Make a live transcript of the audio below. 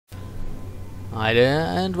Hi there,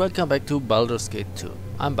 and welcome back to Baldur's Gate 2.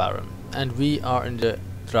 I'm Baron, and we are in the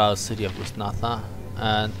drow city of Usnatha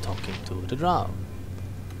and talking to the drow.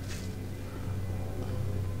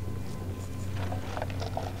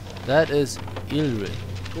 That is Ilrin.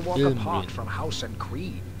 To walk apart from house and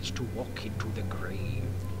creed is to walk into the grave.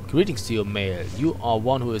 Greetings to you, male. You are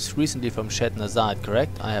one who is recently from Shed Nazad,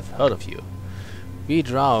 correct? I have heard of you. We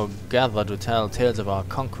drow gather to tell tales of our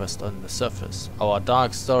conquest on the surface, our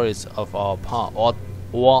dark stories of our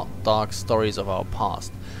dark stories of our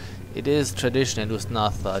past. It is tradition in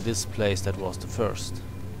Usnatha, this place that was the first.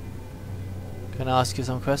 Can I ask you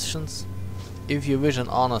some questions? If you wish an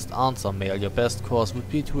honest answer, male, your best course would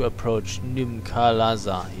be to approach Nim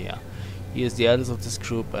Kalaza here. He is the eldest of this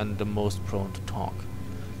group and the most prone to talk.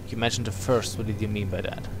 You mentioned the first, what did you mean by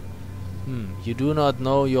that? You do not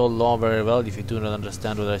know your law very well if you do not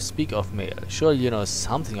understand what I speak of, male. Surely you know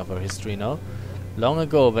something of our history, no? Long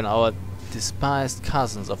ago, when our despised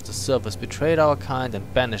cousins of the surface betrayed our kind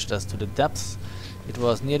and banished us to the depths, it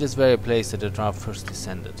was near this very place that the drow first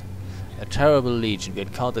descended. A terrible legion, we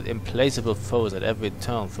encountered implacable foes at every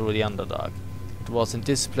turn through the Underdark. It was in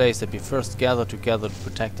this place that we first gathered together to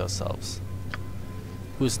protect ourselves.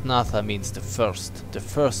 Usnatha means the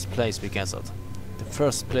first place we gathered. The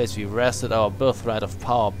first place we wrested our birthright of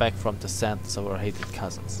power back from the sentence of our hated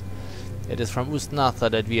cousins. It is from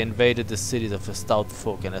Usnatha that we invaded the cities of the stout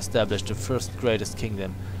folk and established the first greatest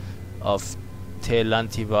kingdom of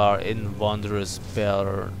Telantivar in wondrous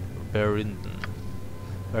Berinden.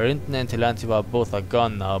 Berinden and Telantivar both are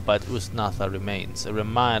gone now, but Usnatha remains, a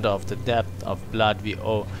reminder of the depth of blood we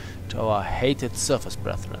owe to our hated surface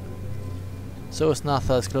brethren. So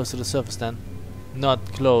Usnatha is close to the surface then?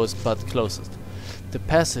 Not close, but closest. The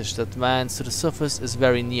passage that winds to the surface is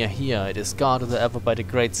very near here. It is guarded ever by the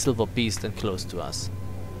great silver beast and close to us.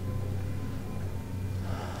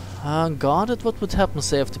 Guarded? What would happen,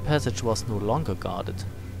 say, if the passage was no longer guarded?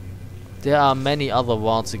 There are many other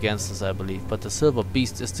wards against us, I believe, but the silver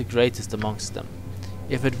beast is the greatest amongst them.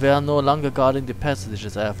 If it were no longer guarding the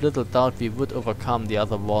passages, I have little doubt we would overcome the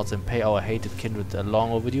other wards and pay our hated kindred a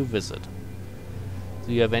long overdue visit.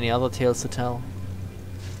 Do you have any other tales to tell?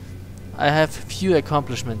 I have few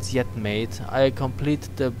accomplishments yet made. I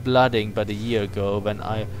completed the blooding but a year ago, when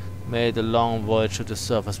I made a long voyage to the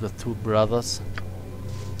surface with two brothers.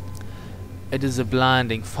 It is a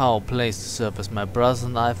blinding, foul place, the surface. My brothers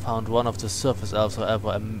and I found one of the surface elves, however,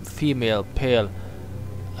 a female, pale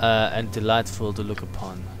and delightful to look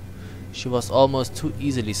upon. She was almost too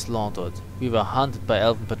easily slaughtered. We were hunted by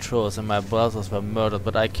elven patrols and my brothers were murdered,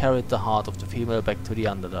 but I carried the heart of the female back to the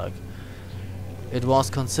Underdark. It was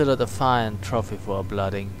considered a fine trophy for a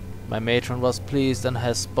blooding. My matron was pleased and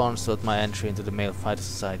has sponsored my entry into the Male Fighter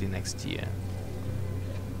Society next year.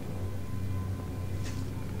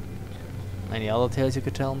 Any other tales you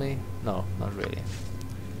could tell me? No, not really.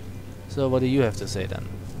 So what do you have to say then?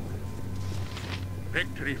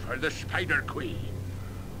 Victory for the Spider Queen.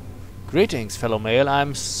 Greetings, fellow male.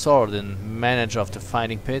 I'm Sordin, manager of the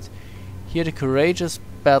Fighting Pit. Here the courageous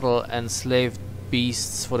battle enslaved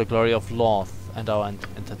beasts for the glory of Loth and our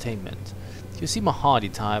entertainment. You seem a hardy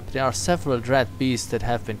type. There are several dread beasts that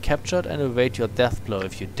have been captured and await your death blow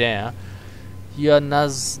if you dare. You are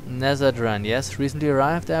Nazadran, yes? Recently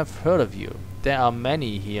arrived? I have heard of you. There are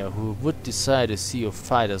many here who would desire to see you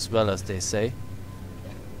fight as well, as they say.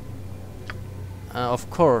 Of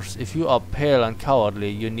course, if you are pale and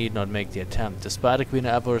cowardly, you need not make the attempt. The Spider Queen,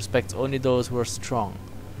 however, respects only those who are strong.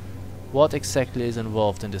 What exactly is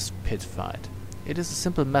involved in this pit fight? It is a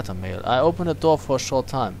simple matter, male. I open the door for a short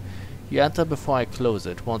time. You enter before I close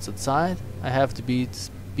it. Once inside, I have the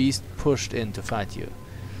beast pushed in to fight you.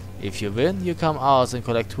 If you win, you come ours and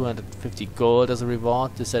collect 250 gold as a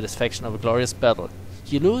reward, the satisfaction of a glorious battle.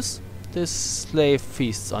 You lose, this slave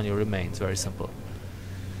feasts on your remains. Very simple.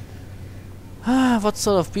 What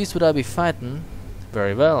sort of beast would I be fighting?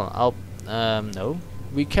 Very well. No.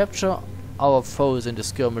 We capture our foes in the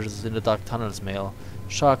skirmishes in the dark tunnels, male.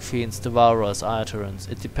 Shark fiends, devourers, ire tyrants.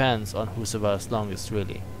 It depends on who survives longest,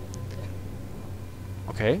 really.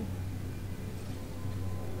 Okay.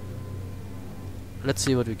 Let's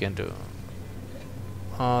see what we can do.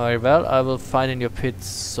 Very well, I will fight in your pit,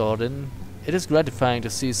 Sordin. It is gratifying to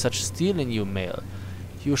see such steel in you, male.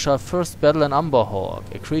 You shall first battle an umber hawk,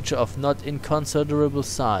 a creature of not inconsiderable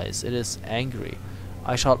size. It is angry.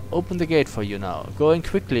 I shall open the gate for you now. Go in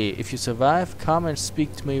quickly. If you survive, come and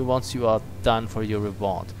speak to me once you are done for your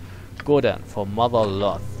reward. Go then, for Mother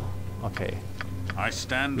Loth. Okay. I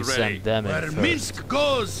stand We ready. send them in Where first. Minsk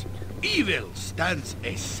goes, evil stands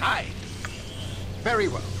aside. Very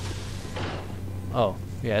well. Oh,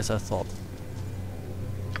 yes, I thought.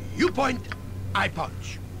 You point, I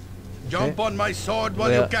punch. Jump on my sword while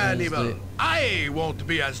Where you can, is evil. the- I won't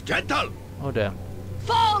be as gentle. Oh damn.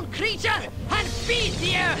 Fall, creature, and feed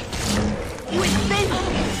the earth! Within!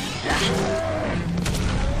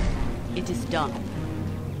 It is done.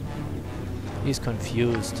 He's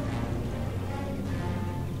confused.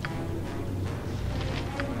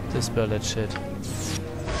 Dispel that shit.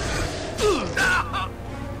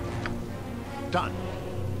 Done.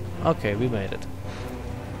 Okay, we made it.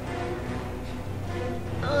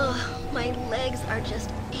 Ugh, my legs are just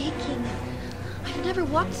aching. I've never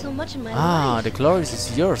walked so much in my Ah, life. the glory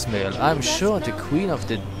is yours, Mail. Can I'm you sure best the know, queen of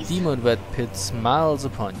the please? demon wet pit smiles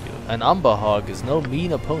upon you. An Umber Hog is no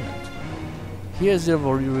mean opponent. Here's the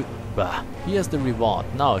here's the reward.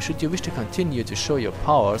 Now, should you wish to continue to show your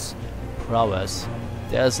prowess,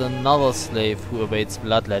 there's another slave who awaits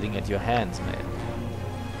bloodletting at your hands, Mail.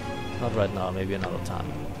 Not right now, maybe another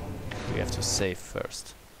time. We have to save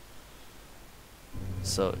first.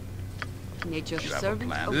 So, Nature's You have a servant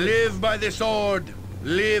plan? awaits. Live by the sword.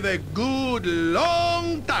 Live a good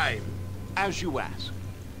long time. As you ask.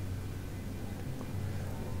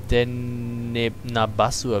 then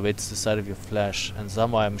Nabasu awaits the sight of your flesh, and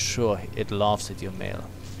somehow I'm sure it laughs at your Mail.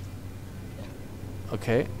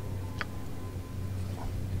 Okay.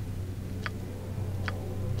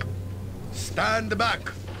 Stand back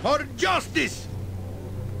for justice.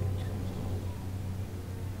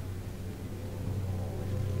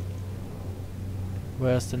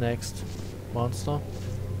 Where's the next monster?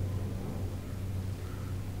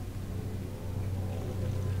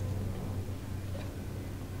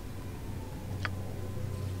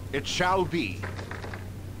 It shall be.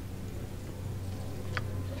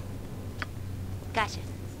 Gotcha.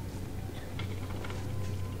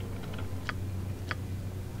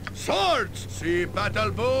 Swords! See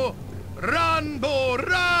battle bow! Run, bow,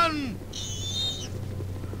 run!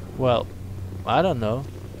 Well, I don't know.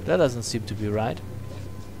 That doesn't seem to be right.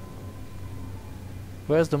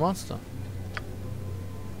 Where's the monster?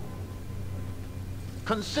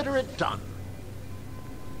 Consider it done.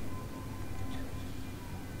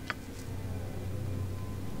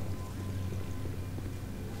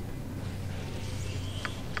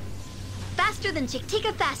 Faster than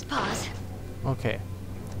Chick-Tika Fast Paws. Okay.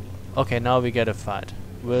 Okay, now we get a fight.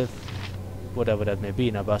 With whatever that may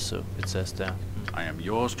be, Nabasu, it says there. I am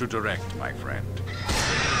yours to direct, my friend.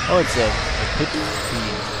 Oh, it's a pit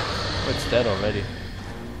fiend. Oh, it's dead already.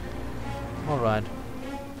 Alright.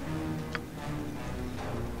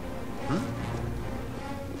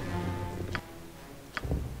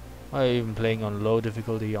 I'm even playing on low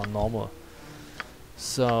difficulty on normal.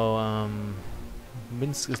 So,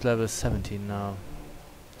 Minsk is level 17 now.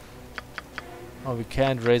 Oh, we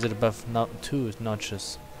can't raise it above 2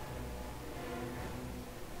 notches.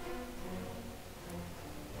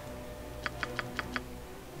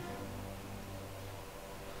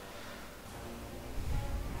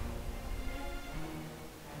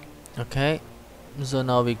 Okay, so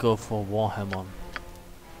now we go for Warhammer.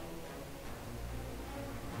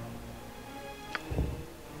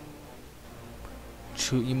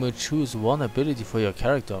 You may choose one ability for your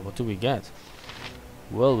character. What do we get?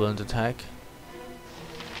 Whirlwind attack,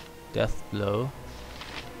 death blow,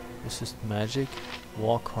 resist magic,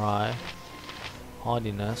 war cry,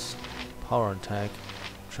 hardiness, power attack,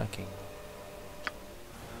 tracking.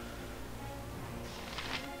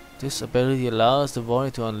 This ability allows the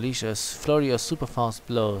warrior to unleash a flurry of super fast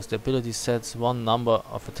blows. The ability sets one number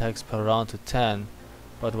of attacks per round to 10,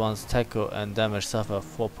 but once tackle and damage suffer a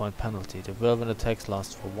 4-point penalty. The whirlwind attacks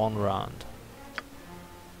last for 1 round.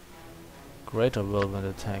 Greater whirlwind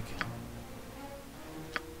attack.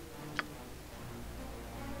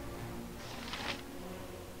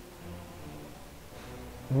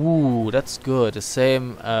 Ooh, that's good. The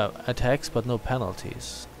same attacks but no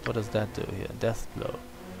penalties. What does that do here? Death blow.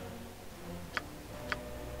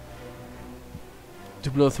 To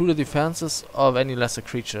blow through the defenses of any lesser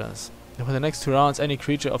creatures. For the next 2 rounds, any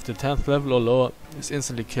creature of the 10th level or lower is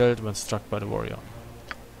instantly killed when struck by the warrior.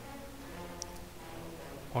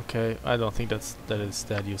 Okay, I don't think that is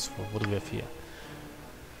that useful. What do we have here?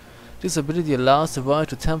 This ability allows the warrior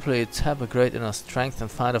to temporarily tap a great inner strength and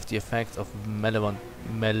fight off the effects of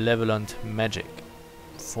malevolent magic.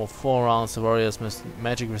 For 4 rounds, the warrior's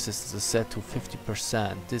magic resistance is set to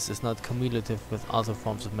 50%. This is not cumulative with other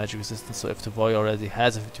forms of magic resistance, so if the warrior already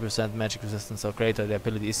has a 50% magic resistance or greater, the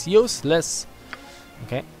ability is useless.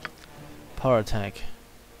 Okay. Power attack.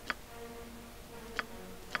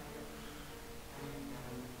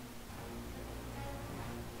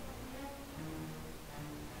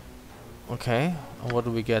 Okay, and what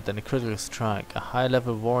do we get then? A critical strike. A high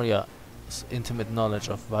level warrior intimate knowledge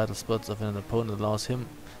of vital spots of an opponent allows him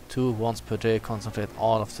to, once per day, concentrate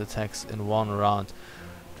all of the attacks in one round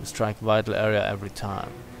to strike vital area every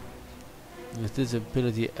time. With this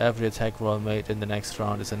ability, every attack roll made in the next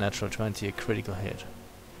round is a natural 20, a critical hit.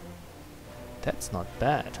 That's not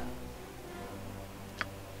bad.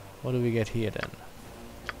 What do we get here then?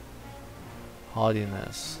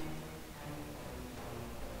 Hardiness.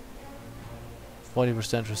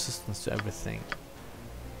 40% resistance to everything.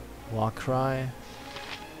 Warcry.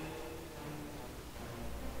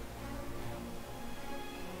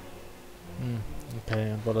 Okay,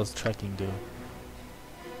 and what does tracking do?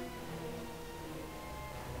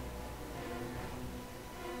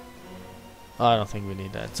 I don't think we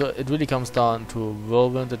need that. So it really comes down to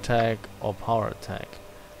whirlwind attack or power attack.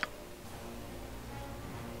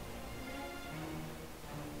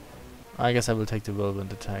 I guess I will take the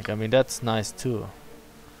whirlwind attack. I mean, that's nice too.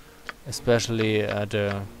 Especially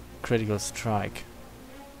the critical strike.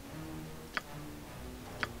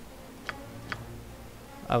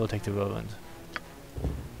 I will take the whirlwind.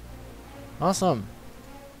 Awesome!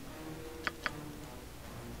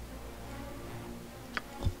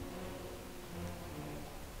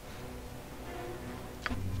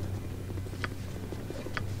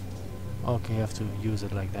 Okay, you have to use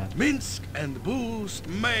it like that. Minsk and boost,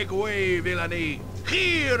 make way, villainy!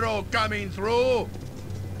 Hero coming through!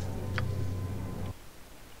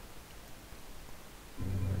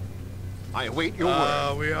 I await your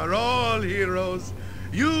word. We are all heroes.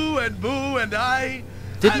 You and Boo and I.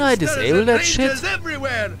 Didn't I disable that shit?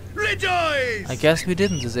 Everywhere. Rejoice! I guess we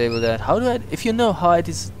didn't disable that. How do I... If you know how I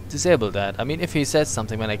disable that. I mean, if he says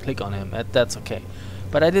something when I click on him, that's okay.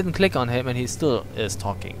 But I didn't click on him and he still is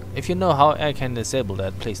talking. If you know how I can disable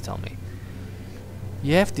that, please tell me.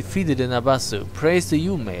 You have defeated the Nabasu. Praise to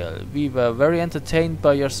you, male. We were very entertained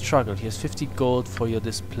by your struggle. Here's 50 gold for your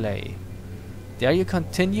display. Dare you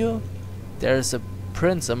continue? There is a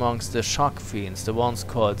prince amongst the shark fiends, the ones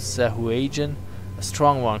called Zahuagin, a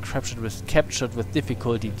strong one captured with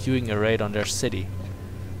difficulty during a raid on their city.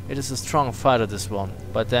 It is a strong fighter, this one,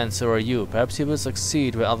 but then so are you. Perhaps he will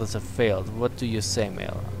succeed where others have failed. What do you say,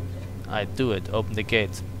 male? I do it. Open the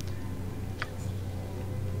gate.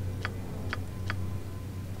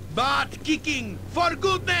 Butt kicking, for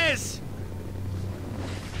goodness!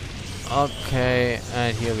 Okay,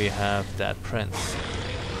 and here we have that prince.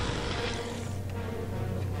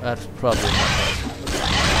 That's probably not bad.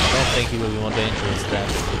 I don't think he will be more dangerous than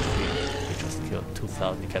we just killed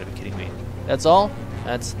 2,000. You gotta be kidding me. That's all?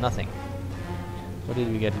 That's nothing. What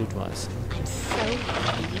did we get loot-wise? I'm so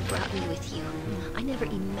happy you brought me with you. I never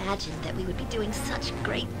imagined that we would be doing such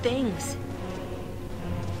great things.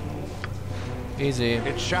 Easy.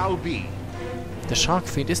 It shall be. The Shark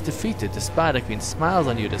Fiend is defeated. The Spider Queen smiles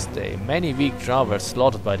on you this day. Many weak drow were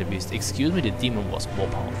slaughtered by the beast. Excuse me, the demon was more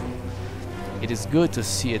powerful. It is good to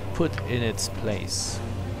see it put in its place.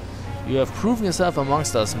 You have proven yourself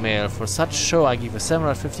amongst us, male. For such show I give you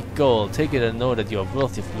 750 gold. Take it and know that you are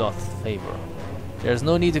worthy of Lord's favor. There is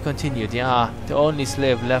no need to continue. The only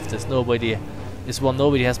slave left is one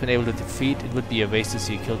nobody has been able to defeat. It would be a waste to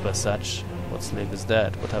see you killed by such. What slave is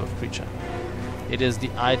that? What type of creature? It is the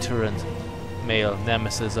Tyrant, male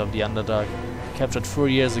nemesis of the Underdark, captured 4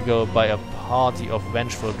 years ago by a party of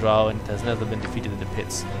vengeful drow, and it has never been defeated in the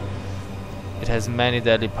pits. It has many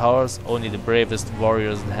deadly powers. Only the bravest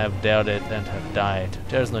warriors have dared it and have died.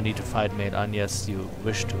 There is no need to fight, mate, unless you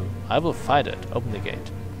wish to. I will fight it. Open the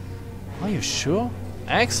gate. Are you sure?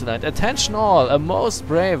 Excellent. Attention all. A most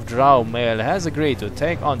brave drow male has agreed to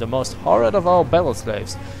take on the most horrid of all battle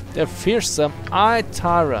slaves, the fearsome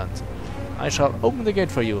Tyrant. I shall open the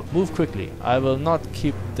gate for you. Move quickly. I will not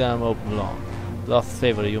keep them open long. Love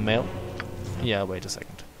favor you, male. Yeah, wait a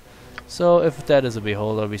second. So, if that is a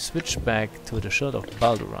beholder, we switch back to the shield of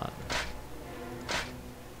Baldur.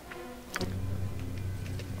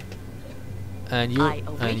 And you,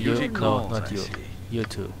 no, not you. You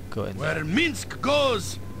two, go in there. Where Minsk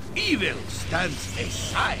goes, evil stands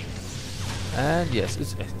aside. And yes,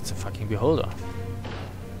 it's a fucking beholder.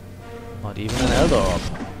 Not even an elder orb.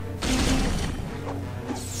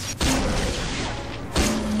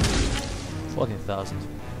 $14,000.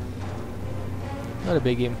 Not a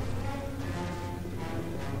biggie.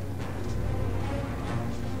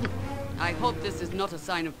 I hope this is not a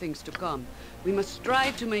sign of things to come. We must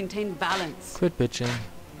strive to maintain balance. Quit bitching.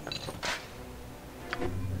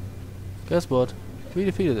 Guess what? We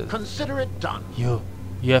defeated it. Consider it done. You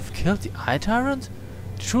have killed the Tyrant?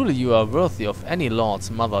 Truly you are worthy of any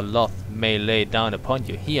lord's mother Loth may lay down upon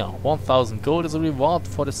you here. 1,000 gold is a reward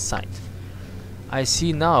for the sight. I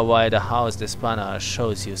see now why the house Despana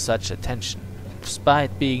shows you such attention.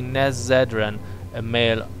 despite being Nezedran, a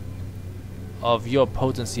male of your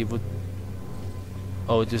potency would...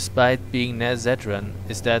 Oh, despite being Nezedran,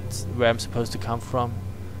 is that where I'm supposed to come from?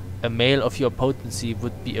 A male of your potency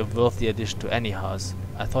would be a worthy addition to any house.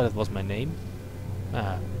 I thought it was my name.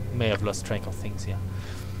 May have lost track of things here.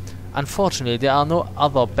 Unfortunately, there are no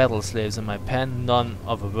other battle slaves in my pen, none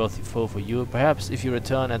of a worthy foe for you. Perhaps if you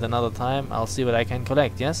return at another time, I'll see what I can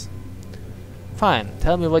collect, yes? Fine,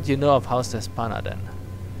 tell me what you know of House Despana then.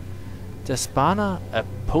 Despana, a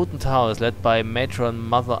potent house led by matron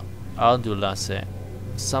Mother Ardulace.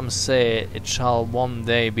 Some say it shall one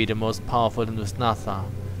day be the most powerful in Usnatha,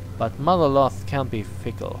 but Mother Loth can be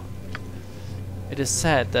fickle. It is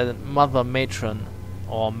said that Mother Matron,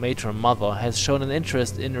 or Matron Mother, has shown an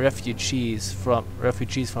interest in refugees from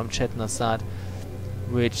Chetnasad,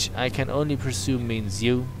 which I can only presume means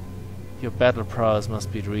you. Your battle prowess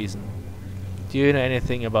must be the reason. Do you know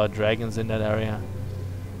anything about dragons in that area?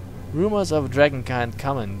 Rumors of dragonkind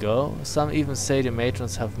come and go. Some even say the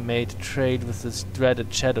matrons have made trade with the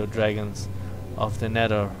dreaded shadow dragons of the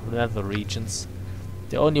nether regions.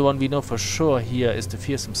 The only one we know for sure here is the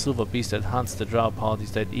fearsome silver beast that hunts the drow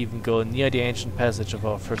parties that even go near the ancient passage of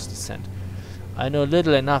our first descent. I know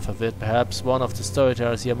little enough of it. Perhaps one of the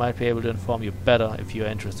storytellers here might be able to inform you better if you are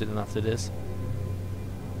interested enough to this.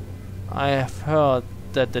 I have heard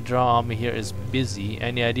that the drow army here is busy.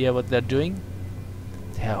 Any idea what they're doing?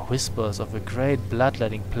 There are whispers of a great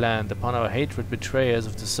bloodletting planned upon our hatred betrayers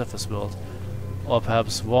of the surface world. Or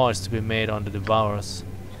perhaps war is to be made on the devourers.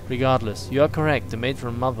 Regardless, you are correct, the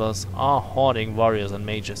matron mothers are hoarding warriors and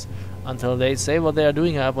mages. Until they say what they are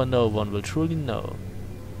doing, however, no one will truly know.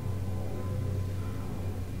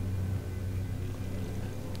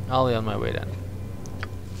 I'll be on my way then.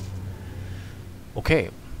 Okay,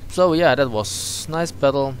 so yeah, that was nice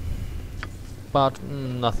battle, but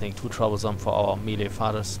nothing too troublesome for our melee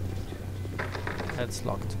fighters. That's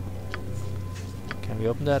locked. Can we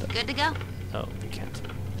open that? Good to go? No, we can't.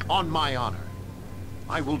 On my honor.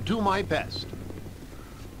 I will do my best.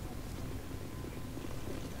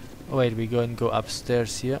 Oh wait, we go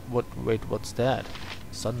upstairs here. Wait, what's that?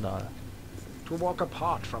 Sundal. To walk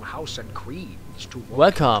apart from house and creeds, to walk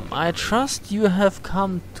Welcome. into the I grave. trust you have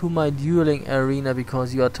come to my dueling arena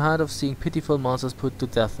because you are tired of seeing pitiful monsters put to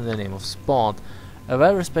death in the name of sport. A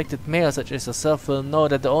well-respected male such as yourself will know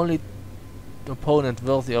that the only opponent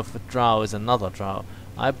worthy of a drow is another drow.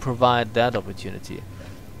 I provide that opportunity.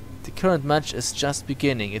 The current match is just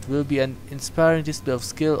beginning. It will be an inspiring display of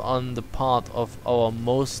skill on the part of our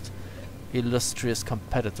most illustrious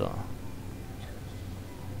competitor.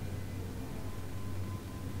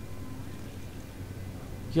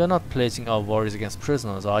 You're not placing our warriors against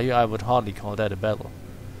prisoners, are you? I would hardly call that a battle.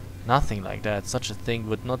 Nothing like that. Such a thing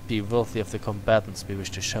would not be worthy of the combatants we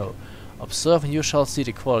wish to show. Observe and you shall see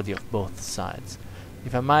the quality of both sides.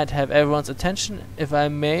 If I might have everyone's attention, if I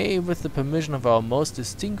may, with the permission of our most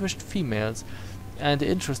distinguished females and the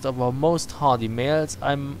interest of our most hardy males,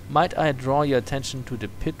 might I draw your attention to the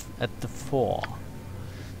pit at the fore.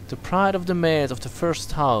 The pride of the males of the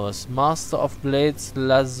first house, Master of Blades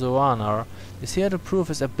Lazoanar, is here to prove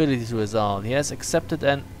his ability to assault. He has accepted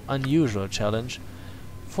an unusual challenge.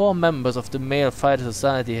 4 members of the male fighter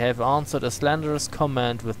society have answered a slanderous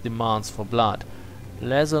command with demands for blood.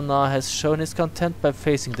 Lazonar has shown his content by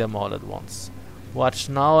facing them all at once. Watch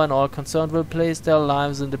now, and all concerned will place their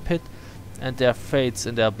lives in the pit and their fates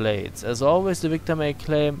in their blades. As always, the victor may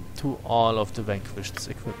claim to all of the vanquished's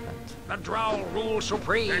equipment. The drow rule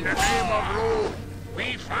supreme. In the name of rule,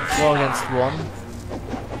 we fight. 4 against 1.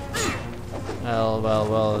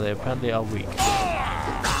 Well, they apparently are weak.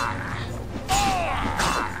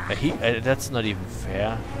 That's not even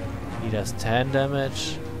fair. He does 10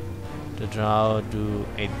 damage. The drow do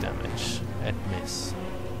 8 damage at miss.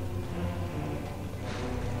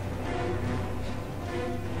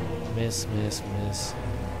 Miss.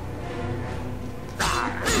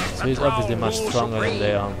 So he's obviously much stronger than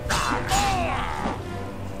they are.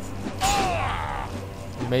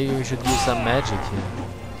 Maybe we should use some magic here.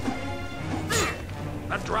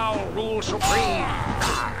 The drow rule supreme.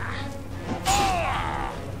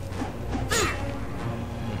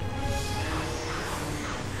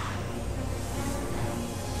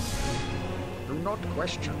 Do not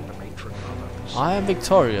question the matron mothers. I am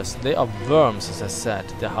victorious. They are worms, as I said.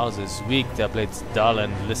 Their house is weak, their blades dull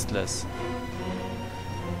and listless.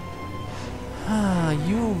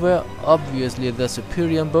 You were obviously the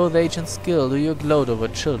superior in both age and skill. Do you gloat over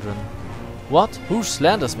children? What? Who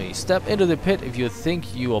slanders me? Step into the pit if you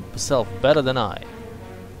think yourself better than I.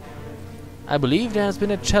 I believe there has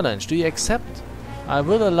been a challenge. Do you accept? I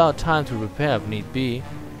will allow time to repair if need be.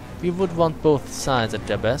 We would want both sides at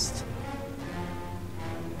their best.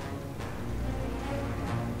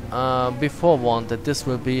 Be forewarned that this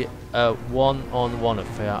will be a one-on-one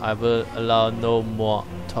affair. I will allow no more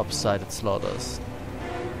top-sided slaughters.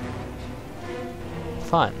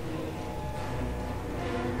 Fine.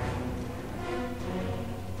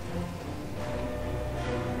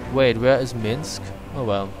 Wait, where is Minsk? Oh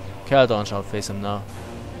well, Kaldon shall face him now.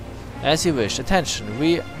 As you wish. Attention,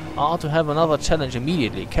 we are to have another challenge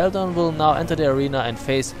immediately. Kaldon will now enter the arena and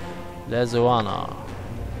face Lezoana.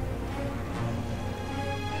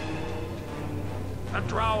 The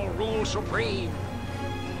drow rule supreme.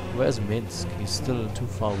 Where's Minsk? He's still too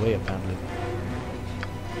far away apparently.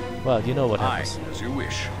 Well, you know what Aye, happens. as you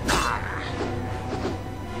wish.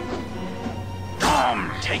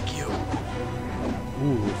 Take you.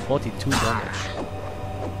 Ooh, 42 damage.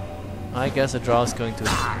 I guess the drow is going to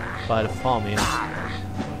buy the farm here.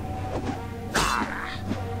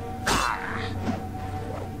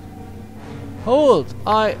 Hold!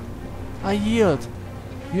 I yield.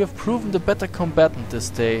 You have proven the better combatant this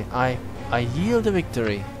day. I yield the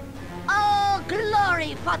victory. Oh,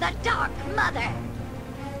 glory for the Dark Mother!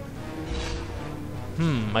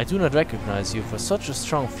 I do not recognize you. For such a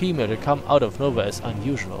strong female to come out of nowhere is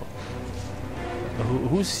unusual.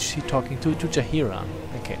 Who's she talking to? To Jaheira.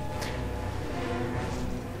 Okay.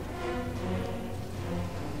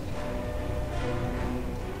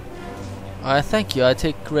 I thank you. I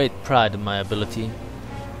take great pride in my ability.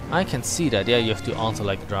 I can see that. Yeah, you have to answer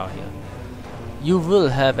like a drow here. You will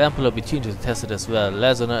have ample opportunity to test it as well.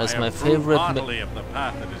 Lazona is my favorite. Heartily of the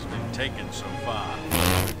path that has been taken so far.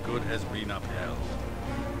 The good has been upheld.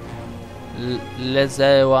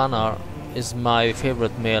 Lezewana is my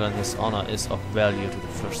favorite male, and his honor is of value to the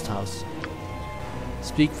first house.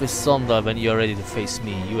 Speak with Sonda when you are ready to face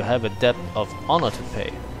me. You have a debt of honor to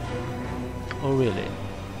pay. Oh really?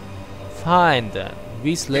 Fine then.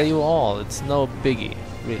 We slay you all. It's no biggie.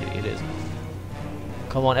 Really, it isn't.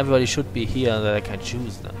 Come on, everybody should be here that I can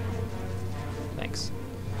choose them. Thanks.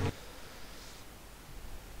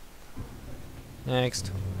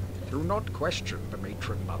 Next. Do not question the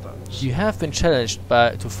matron mothers. You have been challenged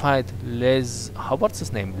to fight what's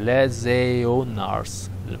his name? Lezeonars.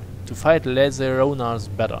 To fight Lezeonars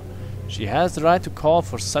better. She has the right to call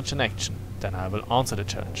for such an action. Then I will answer the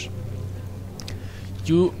challenge.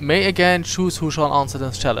 You may again choose who shall answer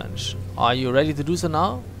this challenge. Are you ready to do so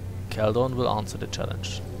now? Kaldon will answer the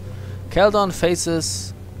challenge. Kaldon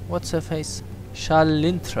faces... what's her face?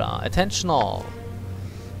 Shalintra. Attention all.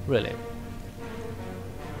 Really.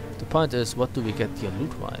 The point is, what do we get here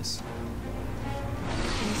loot-wise?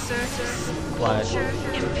 Quiet.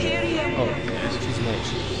 Oh, she's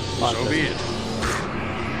mage. So be it.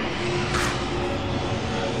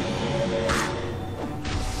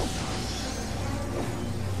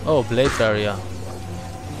 Oh, blade barrier.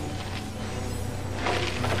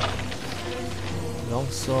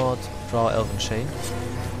 Longsword, draw elven chain.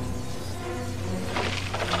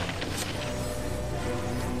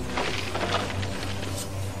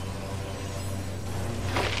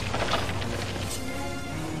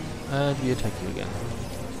 And we attack you again.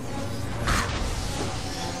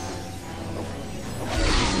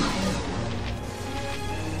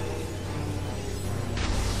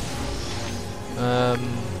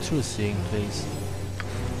 Truthing, please.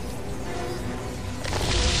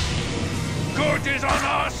 Good is on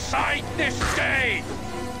our side this day!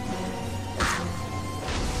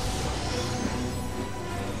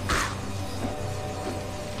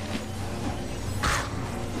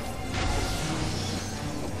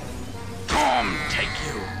 Tom, take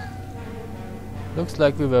you! Looks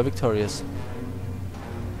like we were victorious.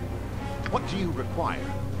 What do you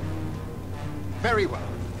require? Very well.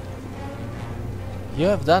 You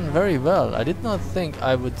have done very well. I did not think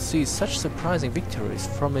I would see such surprising victories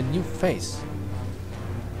from a new face.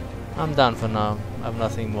 I'm done for now. I have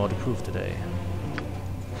nothing more to prove today.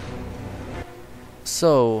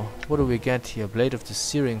 So, what do we get here? Blade of the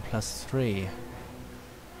Searing +3.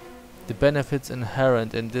 The benefits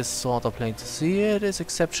inherent in this sword are plain to see. It is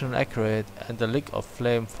exceptionally accurate, and the lick of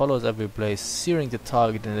flame follows every blaze, searing the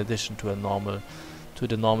target in addition to the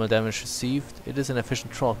normal damage received. It is an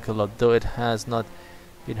efficient troll killer, though it has not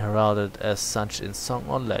been heralded as such in song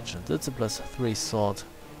or legend. It's a +3 sword,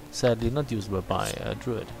 sadly not usable by a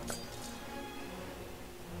druid.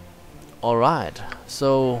 Alright,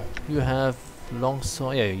 so you have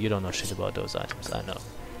longsword. Yeah, you don't know shit about those items, I know.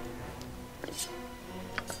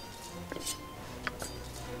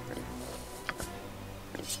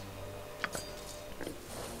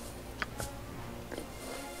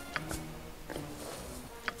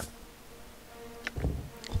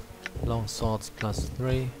 Long swords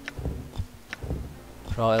 +3.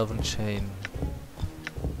 Raw elven chain.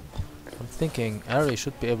 I'm thinking Ari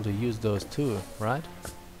should be able to use those too, right?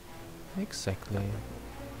 Exactly.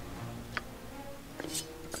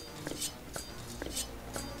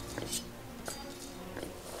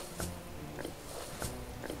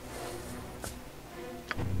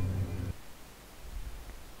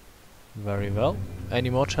 Very well. Any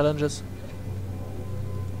more challenges?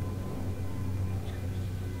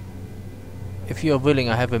 If you are willing,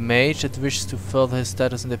 I have a mage that wishes to further his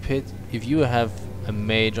status in the pit. If you have a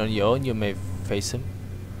mage on your own, you may face him.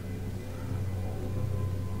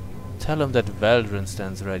 Tell him that Valdrin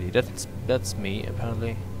stands ready. That's me,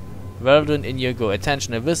 apparently. Valdrin, in you go.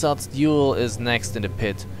 Attention, a wizard's duel is next in the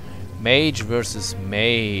pit. Mage versus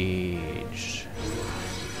mage.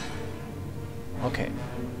 Okay.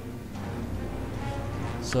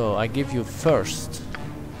 So, I give you first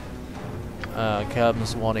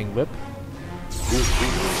Calvin's Warning Whip.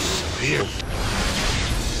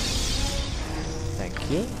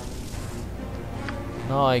 Thank you.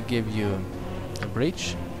 Now I give you a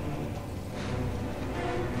breach.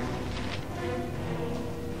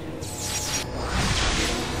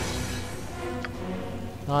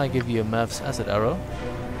 Now I give you a Mav's Acid Arrow.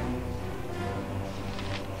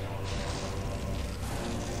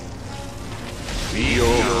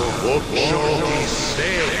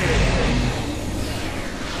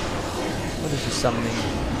 What is he summoning?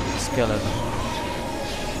 Skeleton.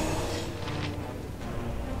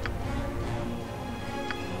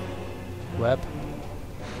 Web.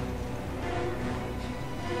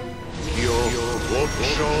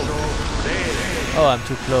 Oh, I'm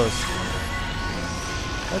too close.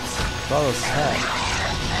 That's rather sad.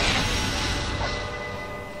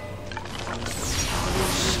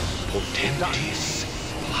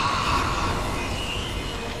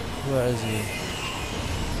 Where is he?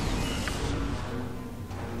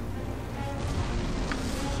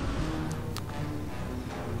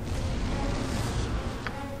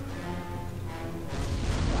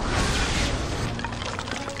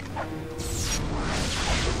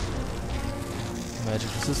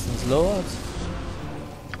 Magic resistance lowered.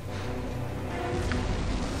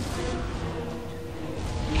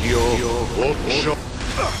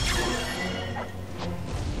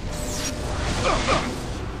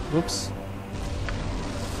 Whoops.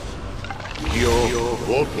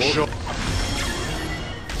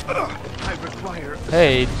 I require.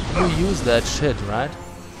 Hey, you use that shit, right?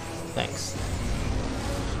 Thanks.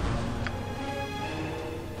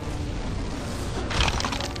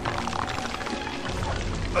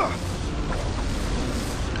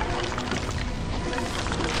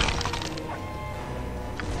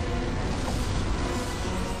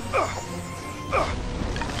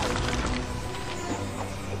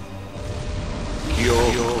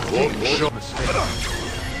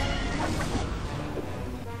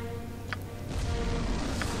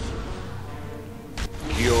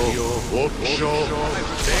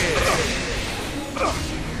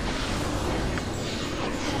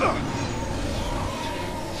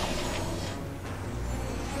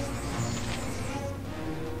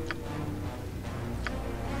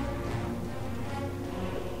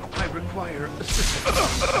 I require assistance.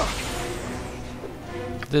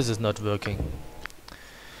 This is not working.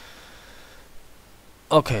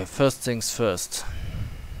 Okay, first things first.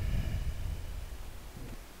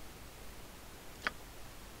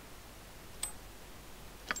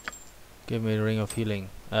 Give me a ring of healing.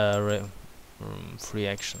 Free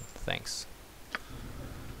action. Thanks.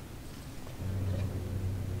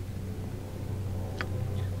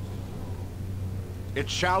 It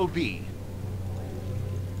shall be.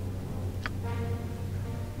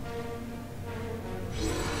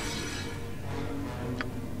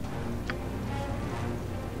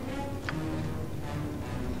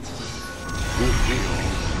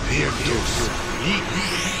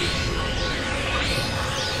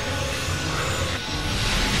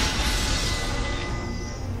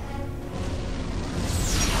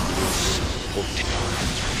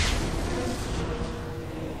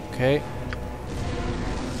 Okay.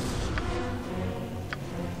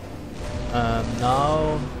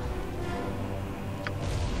 Now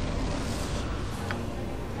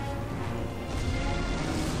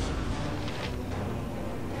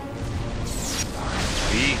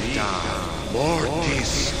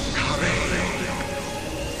Mortis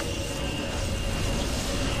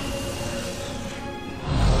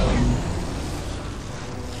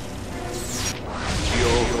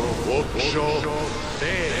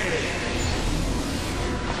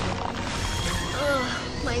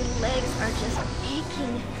My legs are just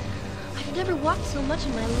aching. I've never walked so much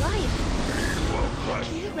in my life.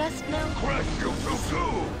 Can you rest now? Crash, you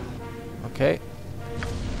too. Okay.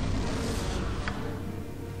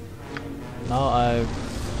 Now I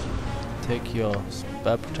take your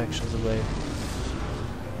spell protections away.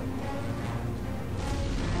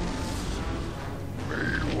 We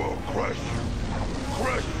will crush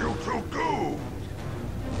you to goo.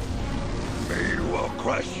 We will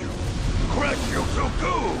crush you to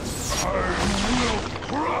goo. I will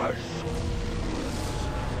crush.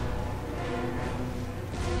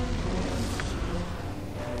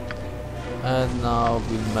 And now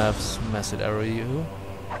we mass it arrow you.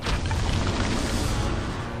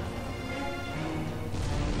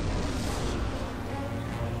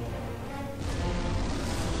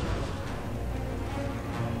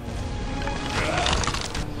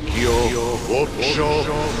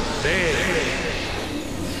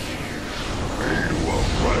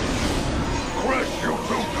 Crush you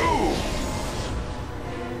to goo.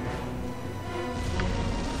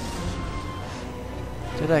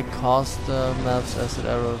 Did I cast the Mav's acid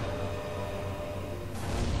arrow?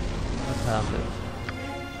 Apparently.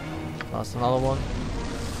 Cast another one.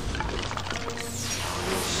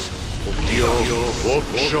 He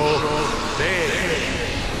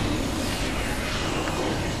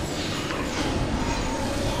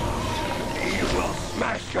will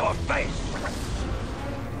smash your face.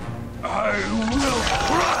 I will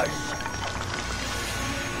crush.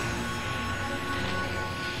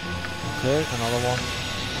 Okay, another one.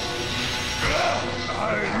 I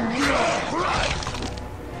will crush.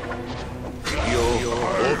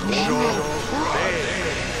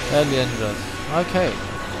 Badly injured. Okay.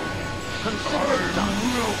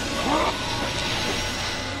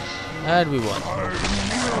 And we won.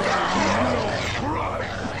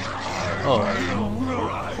 Oh.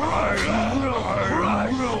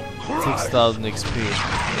 6,000 XP.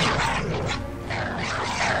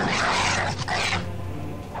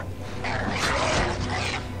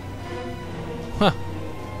 Huh.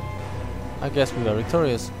 I guess we were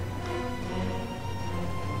victorious.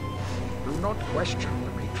 Do not question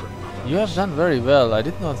the matron, mother. You have done very well. I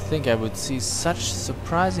did not think I would see such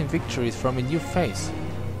surprising victories from a new face.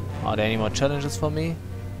 Are there any more challenges for me?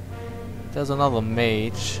 There's another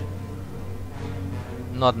mage.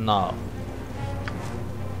 Not now.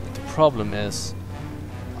 The problem is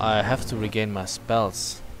I have to regain my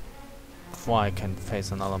spells before I can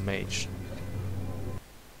face another mage.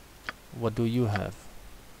 What do you have?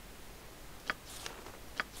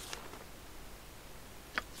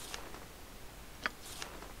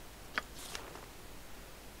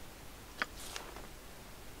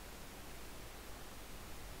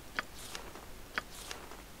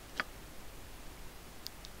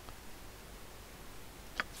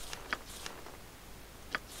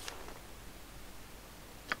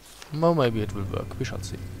 Well, maybe it will work. We shall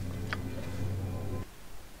see.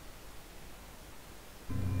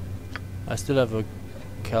 I still have a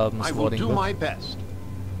Calvin's I will warding do book. my best.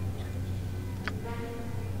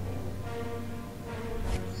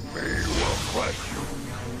 We will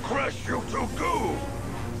crush you to goo.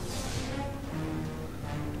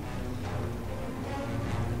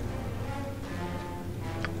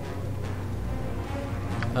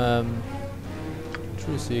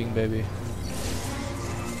 True seeing, baby.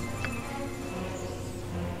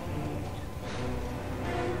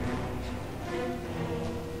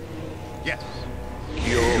 Yes.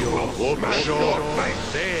 You will smash your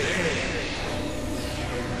face.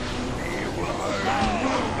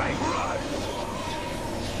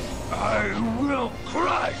 I will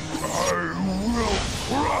crush.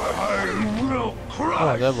 I will crush.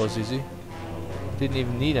 Oh, that was easy. Didn't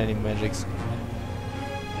even need any magics.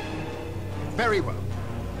 Very well.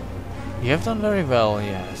 You have done very well,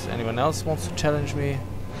 yes. Anyone else wants to challenge me?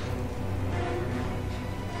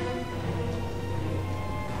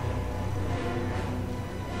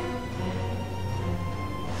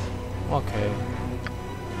 Okay.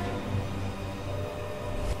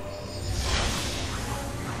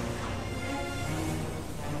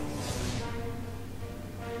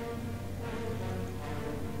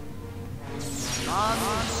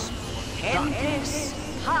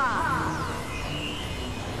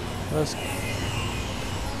 Let's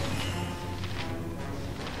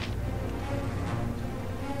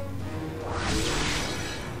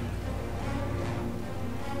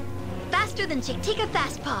Faster than Chick. Take a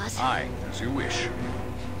fast pause. Aye, as you wish.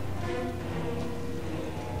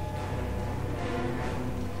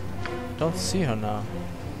 don't see her now.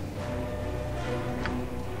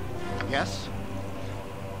 Yes?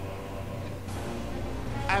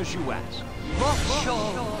 As you ask.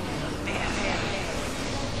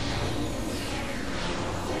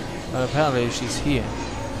 But apparently she's here.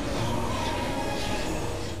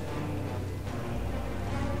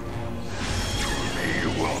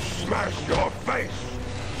 smash your face!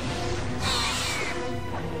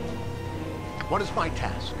 What is my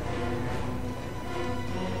task?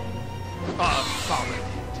 Follow.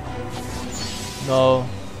 No.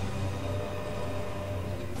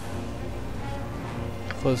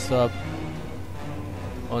 Full stop.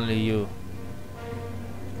 Only you.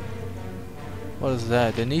 What is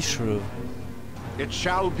that? A niche shrew. It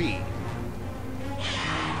shall be.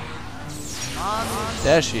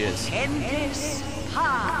 There she is. Endless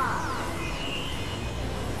path.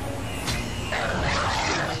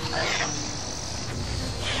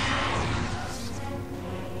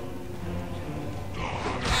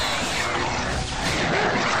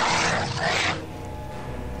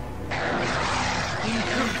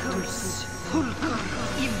 Incursus Fulcrum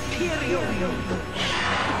Imperium.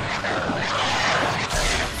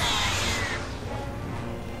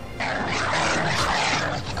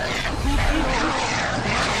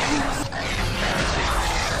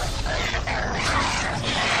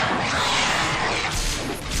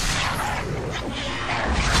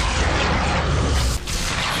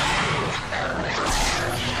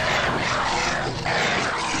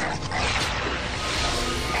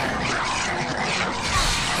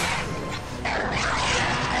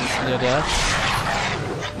 Near death.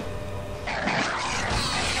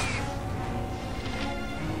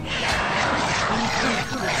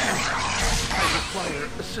 Require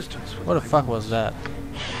assistance with What the my fuck was that?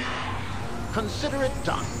 Consider it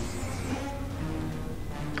done.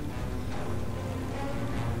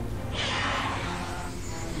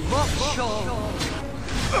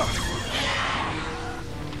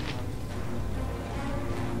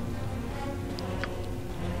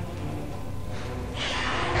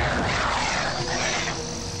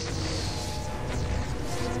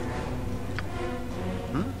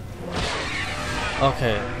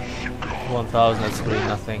 Okay. 1000, that's really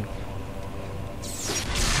nothing.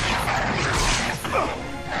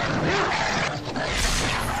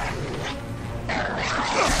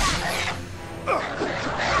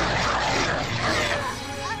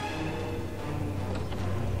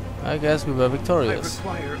 I guess we were I victorious.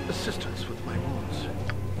 require assistance with my wounds.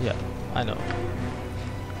 Yeah, I know.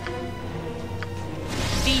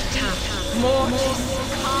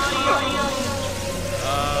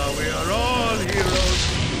 We are all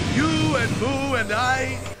heroes. You and Boo and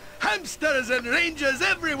I. Hamsters and rangers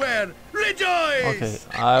everywhere. Rejoice! Okay,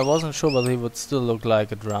 I wasn't sure whether he would still look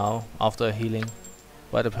like a drow after healing,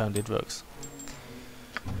 but apparently it works.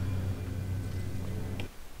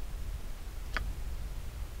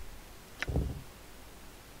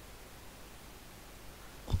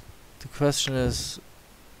 The question is,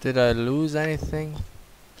 did I lose anything?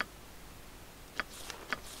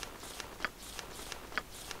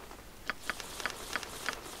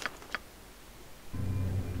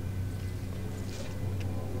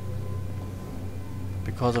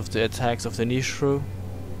 Because of the attacks of the niche shrew?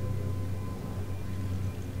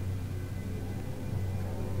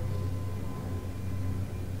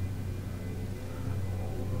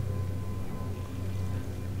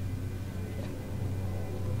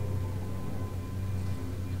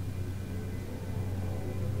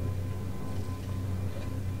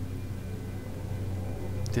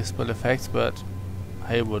 Dispel effects, but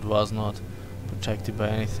Haywood was not protected by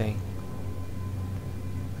anything.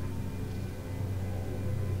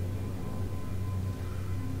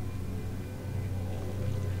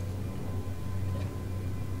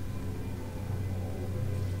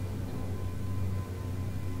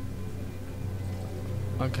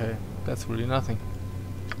 Okay, that's really nothing.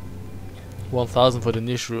 1000 for the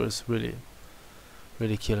niche shrew is really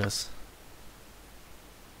ridiculous.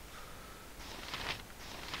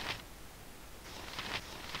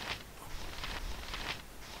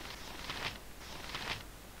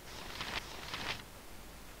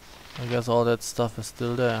 I guess all that stuff is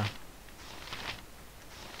still there.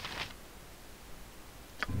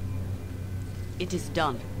 It is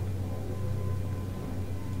done.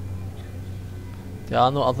 There are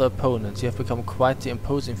no other opponents. You have become quite the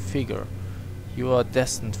imposing figure. You are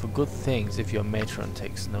destined for good things if your matron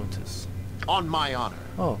takes notice. On my honor.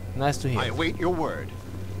 Oh, nice to hear. I await your word.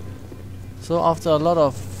 So after a lot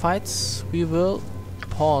of fights, we will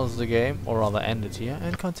pause the game, or rather end it here,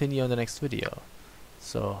 and continue on the next video.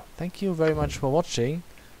 So, thank you very much for watching,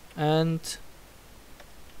 and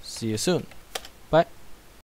see you soon.